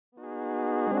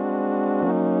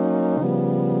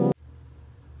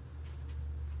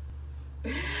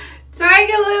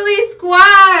Tiger Lily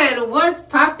Squad, what's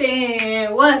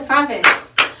poppin'? What's poppin'?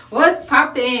 What's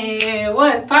poppin'?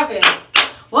 What's poppin'?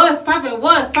 What's poppin'?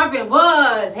 What's poppin'?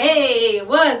 Was hey?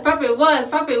 What's poppin'? What's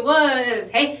poppin'? Was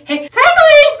hey? Hey, Tiger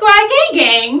Lily Squad, gang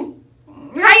gang.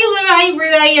 How you living? How you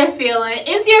breathing? How you feeling?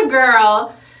 It's your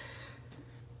girl,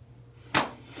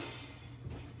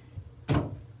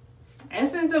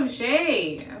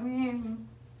 Essenceofshay. I mean,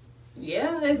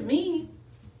 yeah, it's me.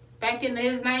 Back in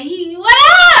his naive. What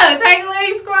up, Tiger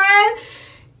Lily Squad?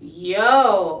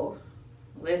 Yo,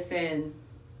 listen.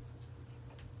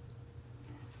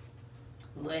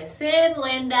 Listen,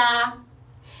 Linda.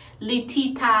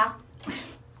 Letita.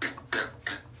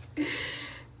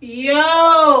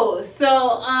 Yo,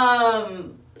 so,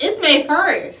 it's May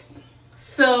 1st.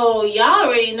 So, y'all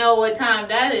already know what time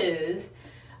that is.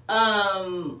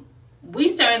 We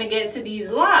starting to get to these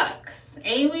locks,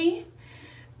 ain't we?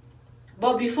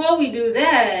 But before we do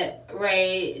that,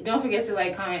 right, don't forget to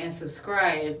like, comment, and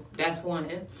subscribe. That's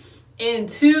one. And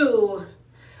two,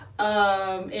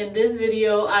 in this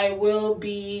video, I will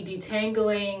be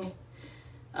detangling,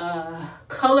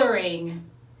 coloring,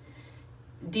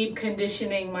 deep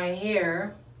conditioning my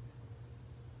hair.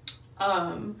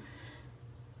 And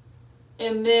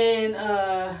then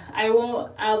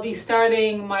I'll be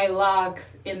starting my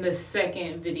locks in the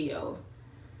second video.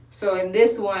 So in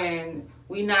this one,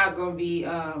 we're not gonna be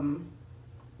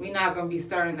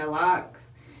starting the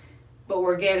locks, but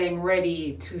we're getting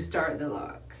ready to start the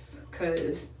locks.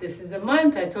 Cause this is the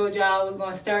month. I told y'all I was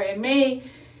gonna start in May.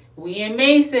 We in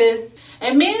May, sis.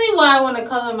 And mainly why I want to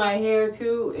color my hair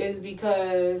too is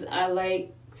because I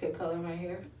like to color my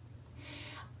hair.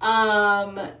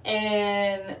 And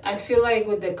I feel like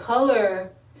with the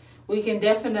color, we can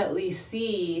definitely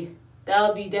see,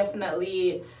 that'll be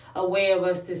definitely a way of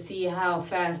us to see how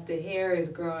fast the hair is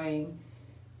growing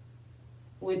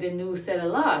with the new set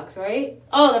of locks, right?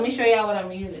 Oh, let me show y'all what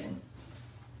I'm using.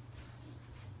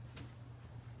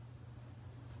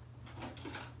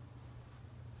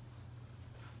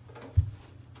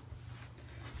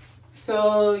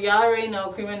 So y'all already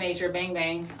know Cream of Nature, bang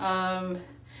bang.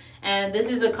 And this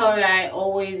is a color that I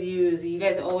always use. You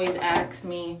guys always ask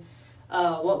me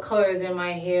what color is in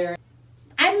my hair.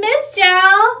 I missed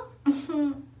y'all.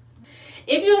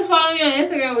 If you was following me on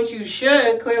Instagram, which you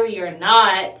should, clearly you're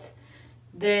not,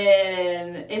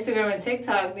 then Instagram and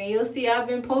TikTok, then you'll see I've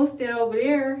been posting over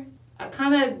there. I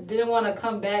kind of didn't want to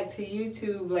come back to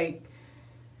YouTube like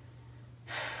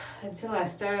until I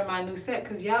started my new set,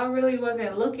 because y'all really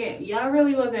wasn't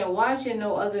watching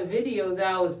no other videos that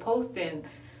I was posting.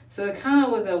 So it kind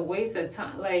of was a waste of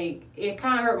time. Like, it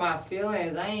kind of hurt my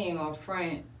feelings. I ain't gonna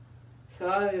front. So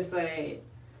I was just like,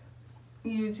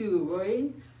 YouTube,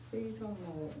 right? What are you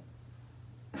talking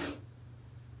about?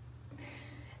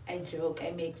 I joke,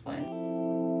 I make fun.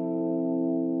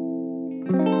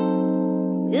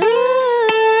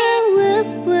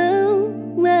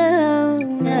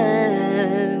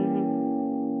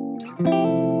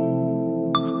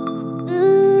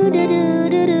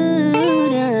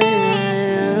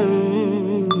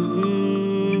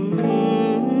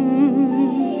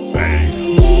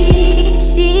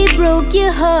 Broke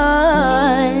your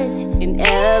heart, and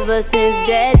ever since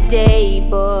that day,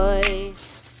 boy.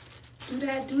 Do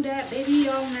that, baby,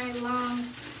 all night long.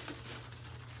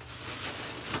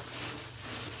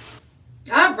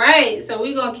 All right, so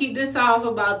we're gonna keep this off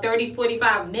about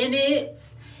 30-45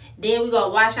 minutes. Then we're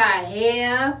gonna wash our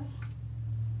hair.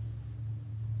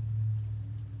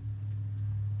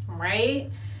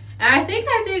 Right? And I think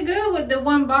I did good with the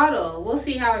one bottle. We'll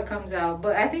see how it comes out.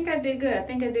 But I think I did good. I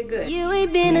think I did good. You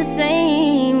ain't been the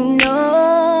same, no.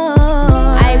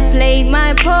 I played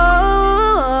my part.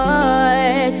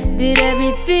 Did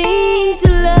everything to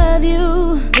love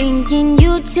you. Thinking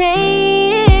you'd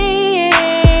change.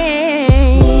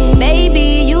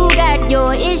 Maybe you got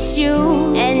your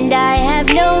issues. And I have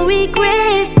no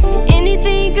regrets.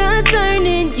 Anything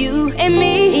concerning you and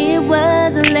me. It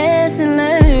was a lesson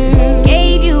learned.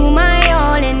 Gave you my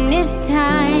all, and this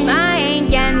time I ain't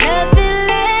got nothing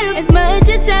left. As much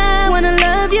as I wanna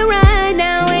love you right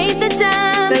now, ain't the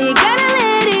time. So you gotta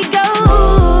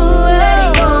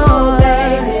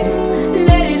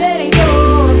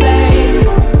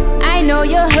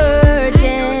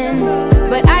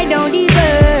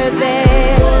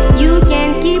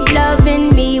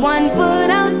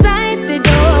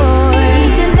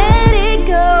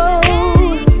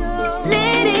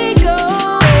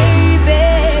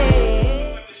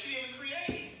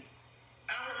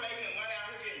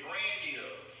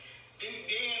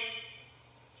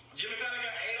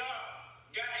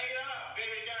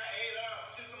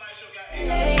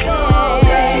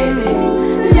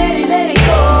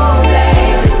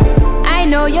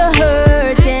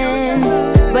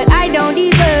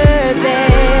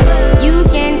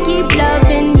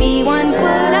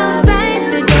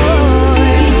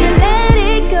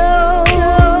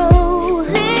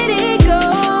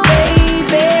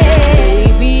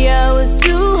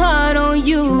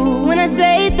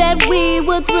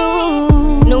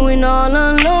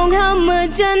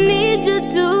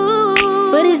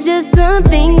There's just some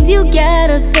things you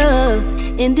gotta thug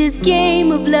in this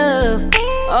game of love.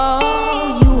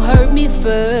 Oh, you hurt me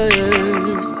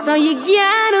first, so you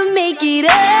gotta make it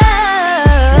up.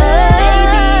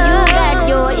 Baby, you got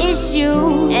your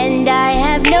issue, and I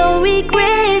have no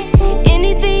regrets.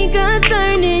 Anything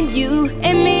concerning you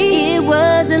and me, it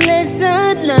was a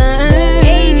lesson learned.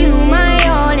 Gave you my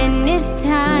all, and this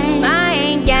time I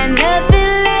ain't got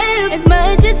nothing left. As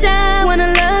much as I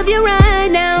wanna love you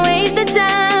right now, ain't the time.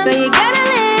 So you gotta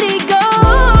let it go.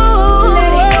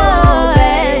 Let it go,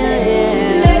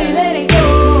 baby. Let it go,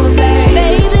 baby.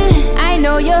 Baby, I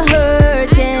know you're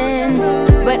hurting,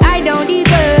 but I don't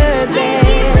deserve it.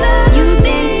 You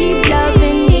can keep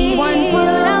loving me one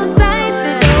foot outside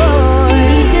the door. You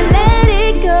need to let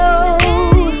it go.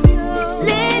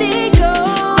 Let it go,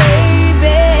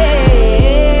 baby.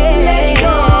 Let it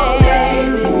go,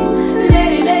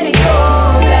 baby. Let it go,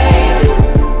 baby.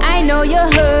 I know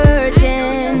you're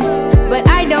hurting, but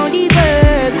I don't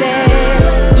deserve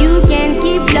it. You can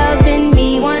keep loving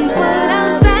me one foot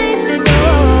outside the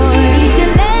door. You need to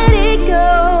let it go.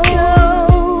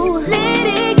 Let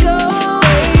it go,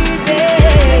 baby.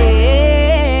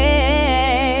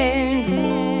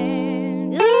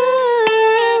 Ooh,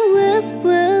 whoa,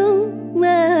 whoa,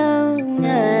 whoa,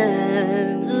 nah.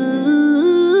 Ooh,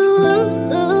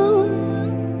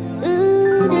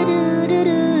 ooh, do, do, do,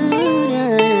 do,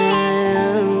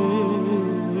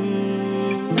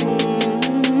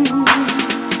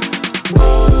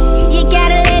 You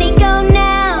gotta let it go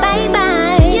now. Bye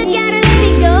bye. You gotta let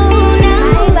it go now.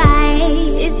 Bye bye.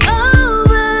 It's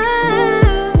over.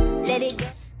 Let it go.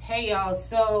 Hey y'all,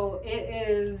 so it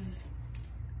is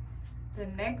the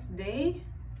next day.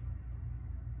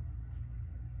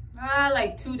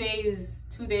 Like 2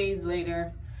 days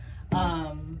later.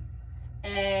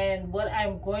 And what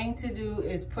I'm going to do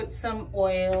is put some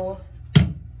oil,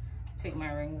 take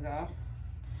my rings off,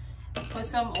 put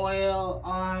some oil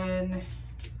on.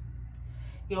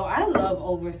 Yo, I love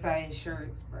oversized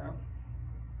shirts, bro.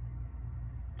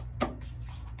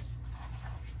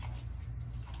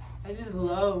 I just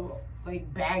love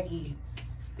like baggy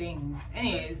things.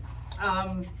 Anyways,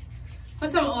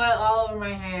 put some oil all over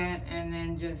my hand and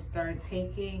then just start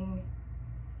taking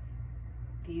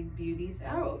these beauties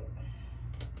out.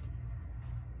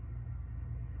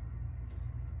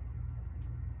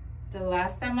 The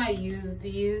last time I used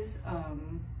these,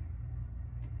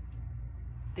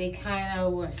 they kind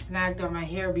of were snagged on my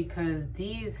hair because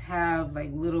these have like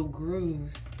little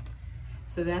grooves.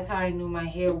 So that's how I knew my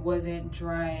hair wasn't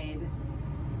dried.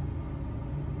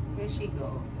 Here she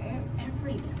go.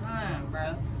 Every time,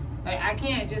 bro. Like, I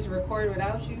can't just record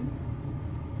without you.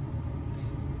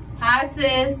 Hi,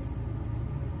 sis.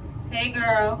 Hey,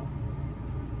 girl.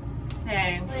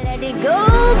 Hey. Let it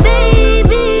go,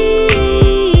 baby.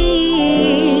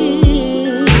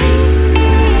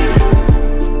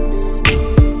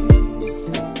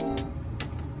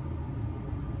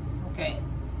 Okay.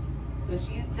 So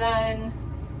she's done.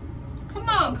 Come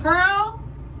on, curl.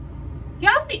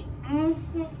 Y'all see?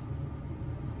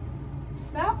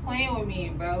 Stop playing with me,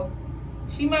 bro.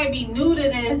 She might be new to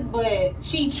this, but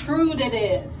she true to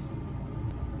this.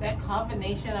 That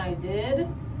combination I did,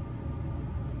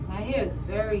 my hair is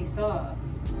very soft.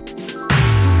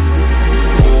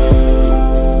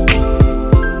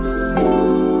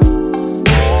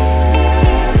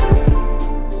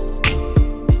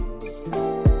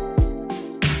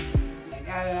 I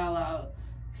got it all out.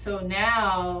 So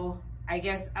now, I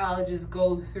guess I'll just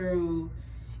go through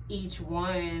each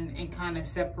one and kind of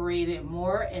separate it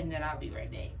more, and then I'll be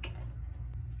right back.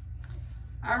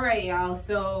 All right, y'all,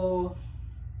 so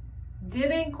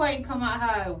didn't quite come out how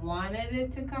I wanted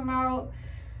it to come out,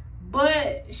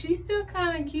 but she's still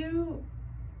kind of cute.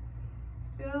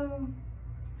 Still,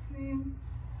 I mean,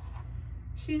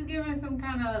 she's giving some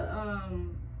kind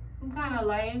of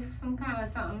life, some kind of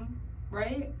something,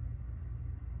 right?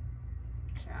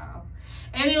 Ciao.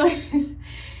 Anyways,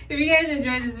 if you guys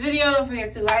enjoyed this video, don't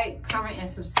forget to like, comment, and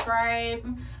subscribe.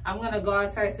 I'm gonna go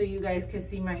outside so you guys can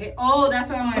see my hair. Oh, that's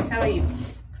what I want to tell you.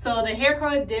 So the hair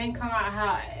color didn't come out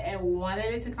how I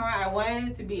wanted it to come out. I wanted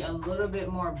it to be a little bit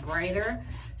more brighter.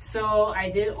 So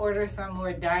I did order some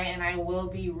more dye, and I will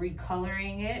be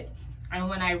recoloring it. And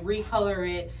when I recolor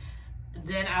it,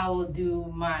 then I will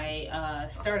do my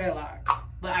starter locks.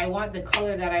 But I want the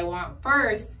color that I want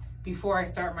first before I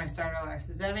start my starter locks.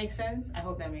 Does that make sense? I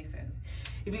hope that makes sense.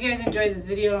 If you guys enjoyed this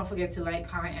video, don't forget to like,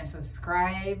 comment, and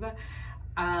subscribe.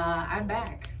 I'm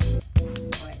back.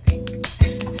 Well, I think.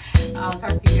 I'll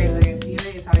talk to you guys later. See you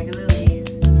later.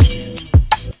 TIGERLILEEE'S.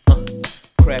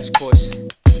 Crash course.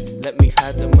 Let me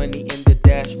hide the money in the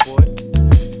dashboard.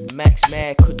 Max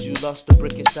mad, could you lost the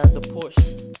brick inside the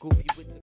Porsche? Goofy with the